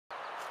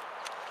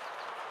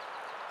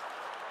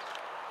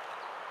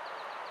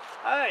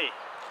Hi,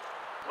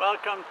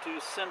 welcome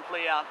to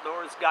Simply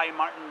Outdoors,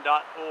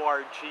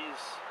 GuyMartin.org's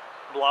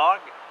blog.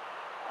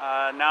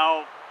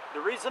 Now, the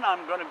reason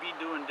I'm going to be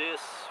doing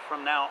this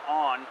from now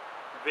on,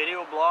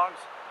 video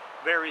blogs,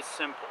 very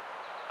simple.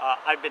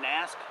 I've been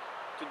asked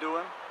to do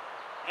them,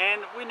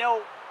 and we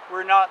know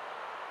we're not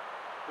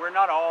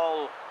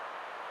all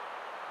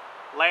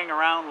laying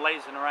around,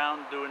 lazing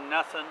around, doing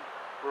nothing.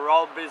 We're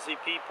all busy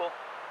people,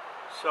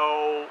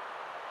 so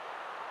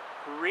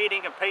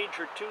reading a page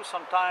or two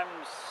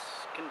sometimes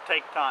can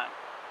take time,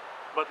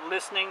 but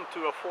listening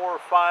to a 4 or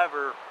 5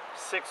 or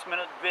 6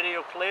 minute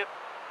video clip,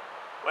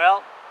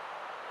 well,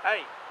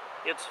 hey,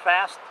 it's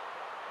fast,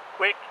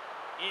 quick,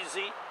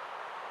 easy.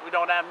 We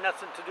don't have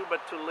nothing to do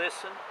but to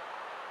listen.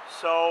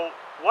 So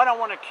what I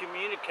want to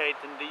communicate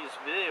in these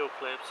video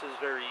clips is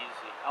very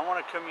easy. I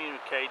want to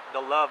communicate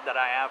the love that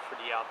I have for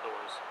the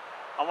outdoors.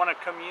 I want to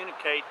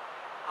communicate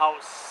how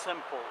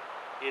simple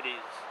it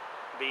is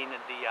being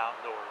in the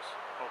outdoors.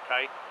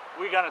 Okay,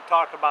 we're going to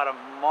talk about a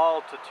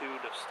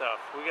multitude of stuff.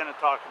 We're going to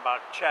talk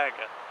about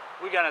chaga.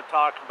 We're going to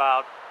talk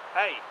about,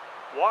 hey,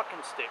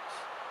 walking sticks,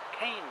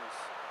 canes.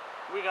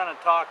 We're going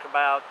to talk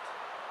about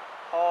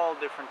all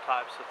different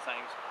types of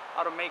things.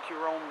 How to make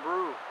your own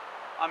brew.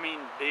 I mean,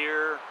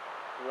 beer,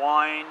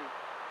 wine,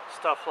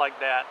 stuff like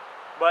that.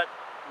 But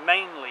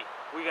mainly,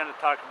 we're going to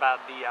talk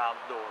about the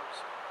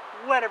outdoors.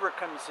 Whatever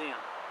comes in,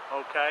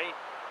 okay?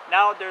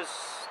 Now,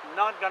 there's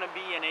not going to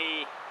be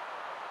any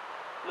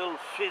little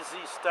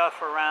fizzy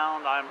stuff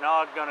around. I'm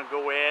not going to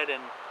go ahead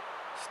and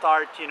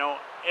start,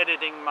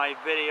 editing my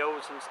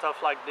videos and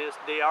stuff like this.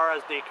 They are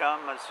as they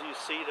come. As you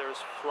see, there's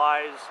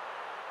flies.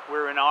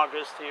 We're in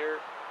August here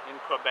in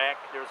Quebec.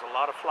 There's a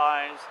lot of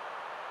flies.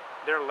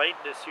 They're late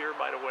this year,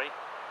 by the way.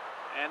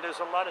 And there's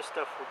a lot of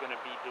stuff we're going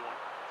to be doing.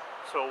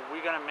 So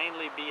we're going to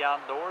mainly be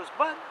outdoors,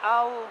 but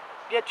I'll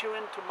get you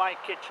into my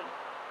kitchen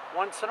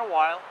once in a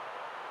while.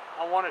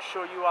 I want to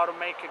show you how to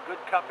make a good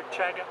cup of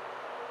chaga,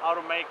 how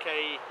to make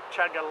a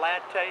chaga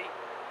latte,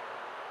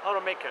 how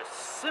to make a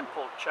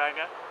simple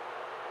chaga.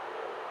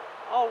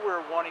 All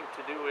we're wanting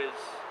to do is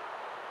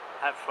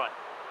have fun.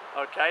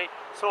 Okay,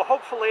 so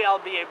hopefully I'll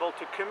be able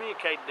to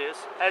communicate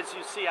this. As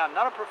you see, I'm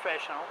not a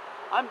professional.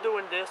 I'm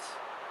doing this,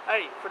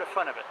 hey, for the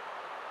fun of it.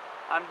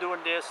 I'm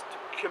doing this to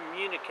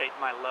communicate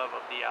my love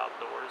of the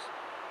outdoors.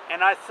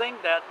 And I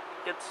think that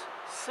it's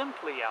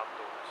simply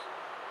outdoors.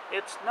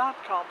 It's not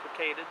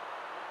complicated.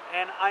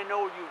 And I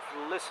know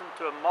you've listened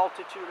to a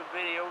multitude of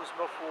videos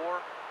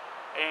before.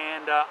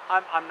 And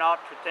I'm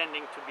not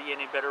pretending to be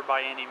any better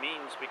by any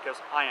means,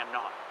 because I am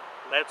not.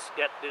 Let's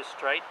get this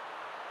straight.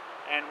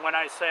 And when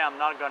I say I'm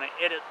not going to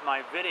edit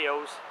my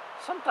videos,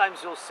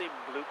 sometimes you'll see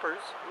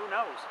bloopers, who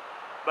knows.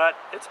 But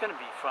it's going to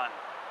be fun.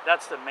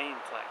 That's the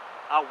main thing.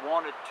 I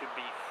want it to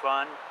be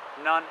fun,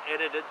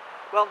 non-edited.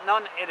 Well,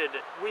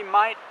 non-edited. We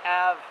might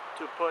have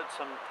to put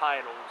some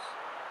titles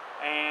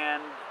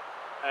and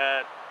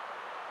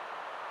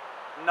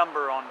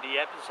number on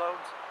the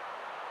episodes.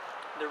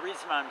 The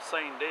reason I'm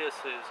saying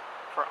this is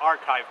for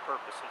archive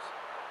purposes.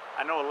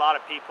 I know a lot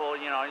of people,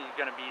 you're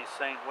going to be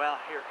saying, well,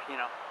 here,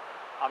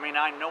 I mean,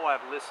 I know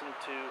I've listened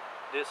to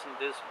this and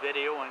this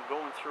video, and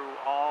going through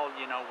all,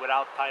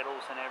 without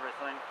titles and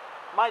everything,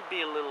 might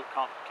be a little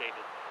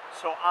complicated.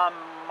 So I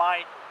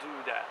might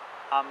do that.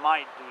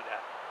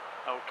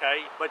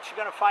 Okay? But you're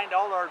going to find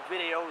all our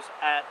videos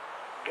at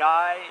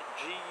Guy,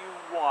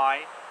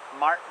 G-U-Y,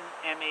 Martin,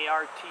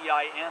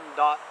 M-A-R-T-I-N.org.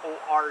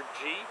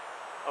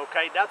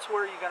 Okay? That's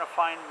where you're going to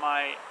find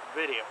my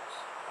videos.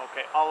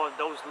 Okay? All of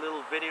those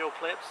little video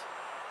clips.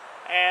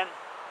 And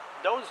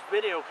those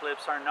video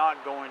clips are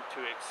not going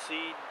to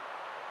exceed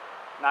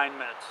 9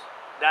 minutes.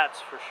 That's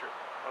for sure.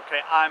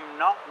 Okay, I'm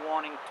not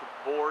wanting to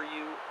bore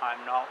you.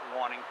 I'm not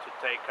wanting to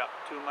take up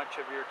too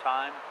much of your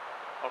time.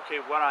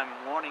 Okay, what I'm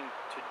wanting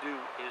to do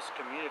is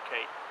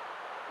communicate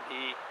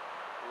the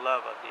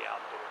love of the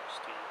outdoors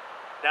to you.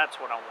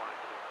 That's what I want to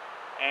do.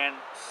 And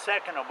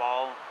second of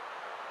all,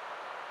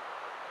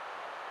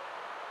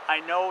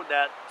 I know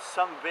that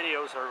some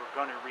videos are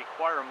going to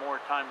require more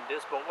time than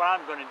this, but what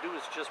I'm going to do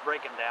is just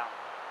break them down.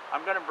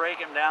 I'm going to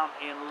break them down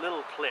in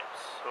little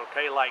clips,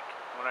 okay, like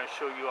when I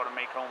show you how to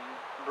make home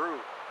brew.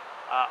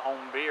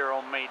 Home beer,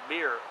 homemade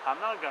beer. I'm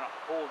not going to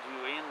hold you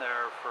in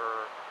there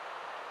for,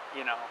 2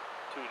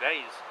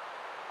 days.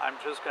 I'm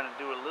just going to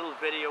do a little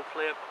video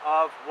clip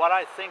of what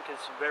I think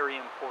is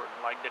very important,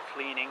 like the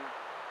cleaning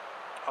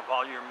of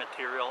all your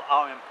material,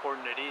 how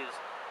important it is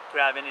to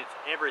have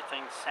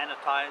everything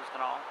sanitized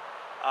and all.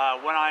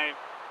 When I'm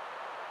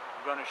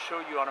going to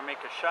show you how to make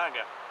a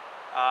chaga,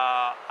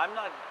 I'm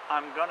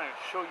going to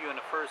show you in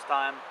the first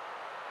time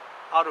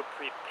how to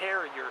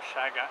prepare your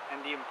chaga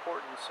and the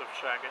importance of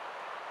chaga.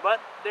 But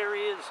there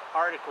is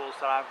articles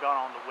that I've got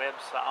on the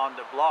website, on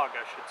the blog,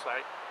 I should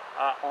say,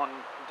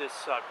 on this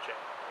subject.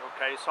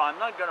 Okay, so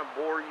I'm not going to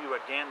bore you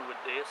again with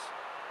this.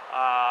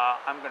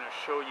 I'm going to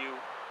show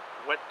you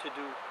what to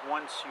do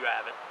once you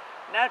have it.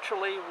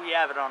 Naturally, we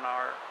have it on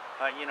our,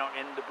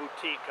 in the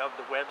boutique of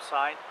the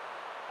website.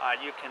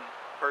 You can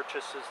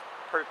purchase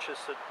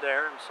it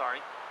there. I'm sorry.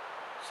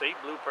 See,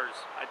 bloopers.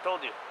 I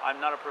told you, I'm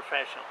not a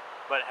professional.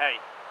 But hey,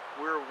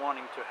 we're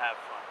wanting to have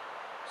fun.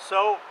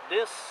 So,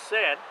 this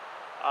said,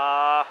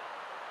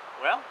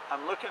 well,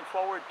 I'm looking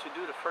forward to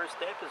do the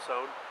first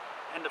episode.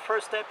 And the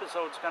first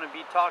episode is going to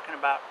be talking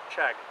about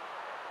chaga.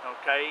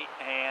 Okay?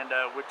 And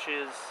which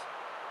is,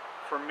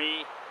 for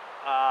me,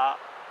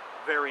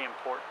 very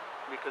important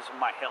because of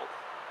my health.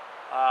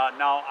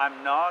 Now,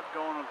 I'm not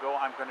going to go,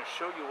 I'm going to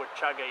show you what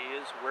chaga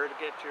is, where to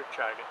get your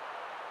chaga.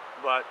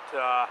 But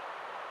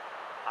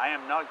I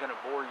am not going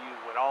to bore you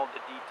with all the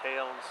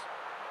details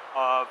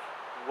of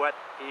what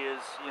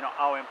is,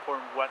 how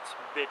important, what's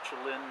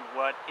bitulin,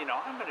 what,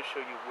 I'm going to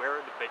show you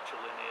where the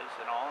bitulin is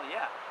and all,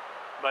 yeah.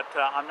 But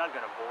I'm not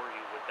going to bore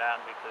you with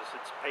that because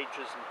it's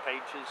pages and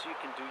pages. You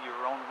can do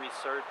your own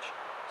research.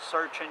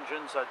 Search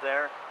engines are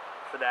there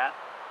for that,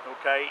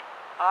 okay?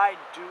 I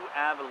do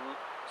have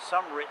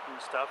some written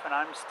stuff, and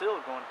I'm still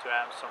going to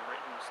have some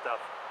written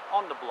stuff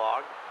on the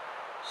blog.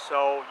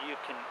 So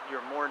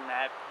you're more than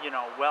that,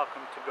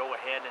 welcome to go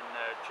ahead and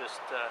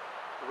just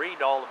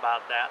read all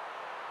about that.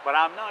 But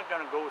I'm not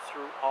going to go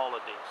through all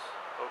of these,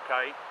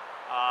 okay?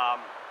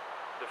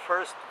 The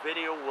first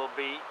video will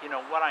be,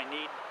 what I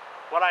need,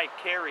 what I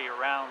carry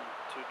around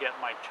to get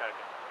my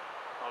chaga,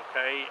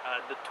 okay?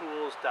 The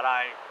tools that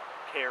I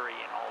carry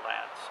and all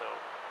that. So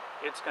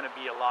it's going to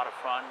be a lot of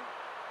fun,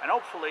 and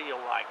hopefully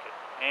you'll like it.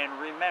 And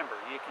remember,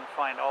 you can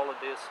find all of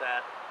this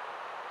at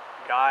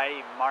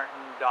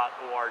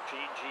guymartin.org,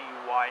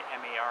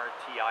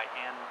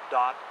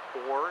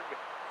 GUYMARTIN.org,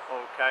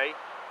 okay?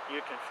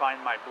 You can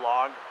find my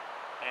blog,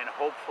 and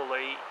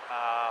hopefully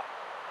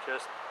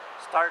just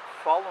start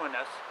following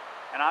us.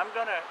 And I'm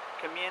going to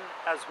come in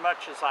as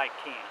much as I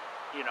can,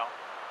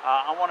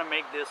 I want to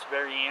make this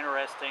very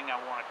interesting. I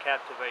want to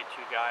captivate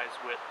you guys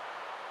with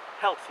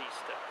healthy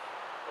stuff,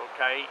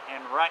 okay?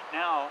 And right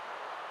now,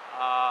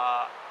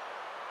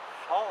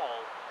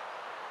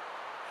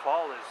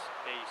 fall is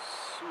a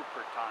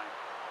super time,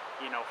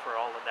 for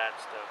all of that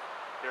stuff.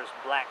 There's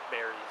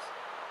blackberries,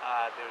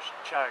 there's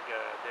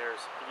chaga,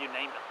 there's, you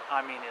name it.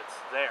 I mean, it's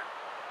there,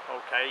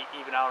 okay?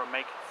 Even how to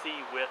make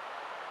tea with,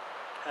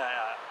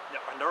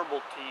 an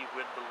herbal tea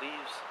with the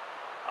leaves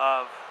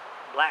of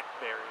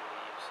blackberry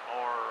leaves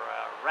or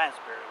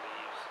raspberry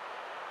leaves,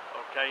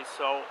 okay?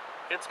 So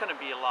it's going to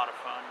be a lot of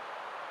fun,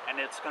 and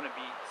it's going to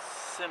be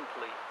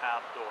simply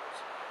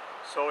outdoors.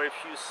 So if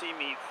you see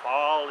me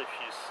fall, if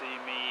you see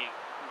me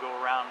go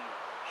around and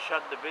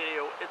shut the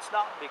video, it's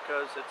not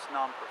because it's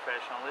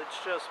non-professional.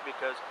 It's just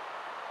because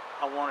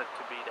I want it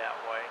to be that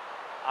way.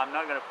 I'm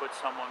not going to put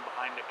someone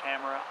behind the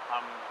camera.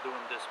 I'm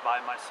doing this by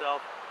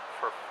myself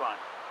for fun.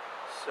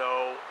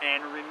 So,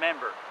 and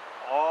remember,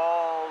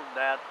 all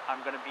that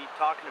I'm going to be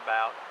talking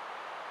about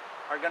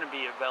are going to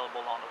be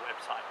available on the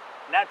website.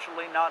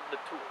 Naturally, not the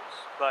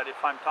tools, but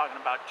if I'm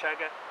talking about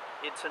chaga,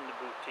 it's in the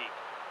boutique.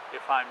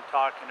 If I'm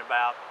talking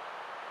about,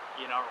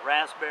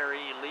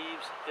 raspberry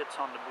leaves, it's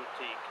on the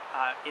boutique,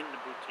 in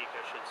the boutique,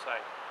 I should say.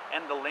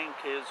 And the link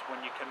is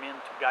when you come in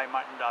to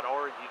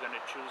guymartin.org, you're going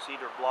to choose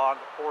either blog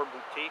or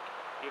boutique.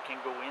 You can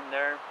go in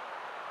there,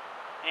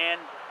 and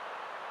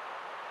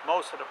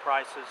most of the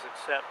prices,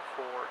 except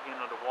for,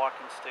 the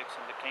walking sticks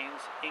and the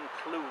canes,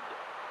 include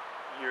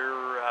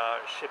your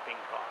shipping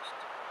cost.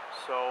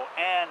 So,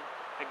 and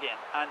again,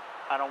 I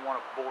don't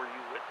want to bore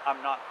you with,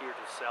 I'm not here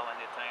to sell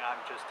anything. I'm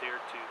just here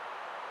to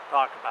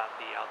talk about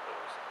the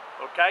outdoors.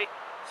 Okay?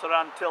 So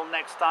until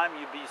next time,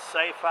 you be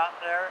safe out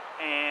there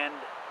and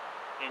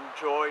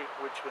enjoy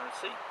what you're going to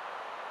see.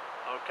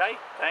 Okay?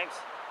 Thanks.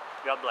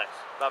 God bless.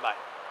 Bye-bye.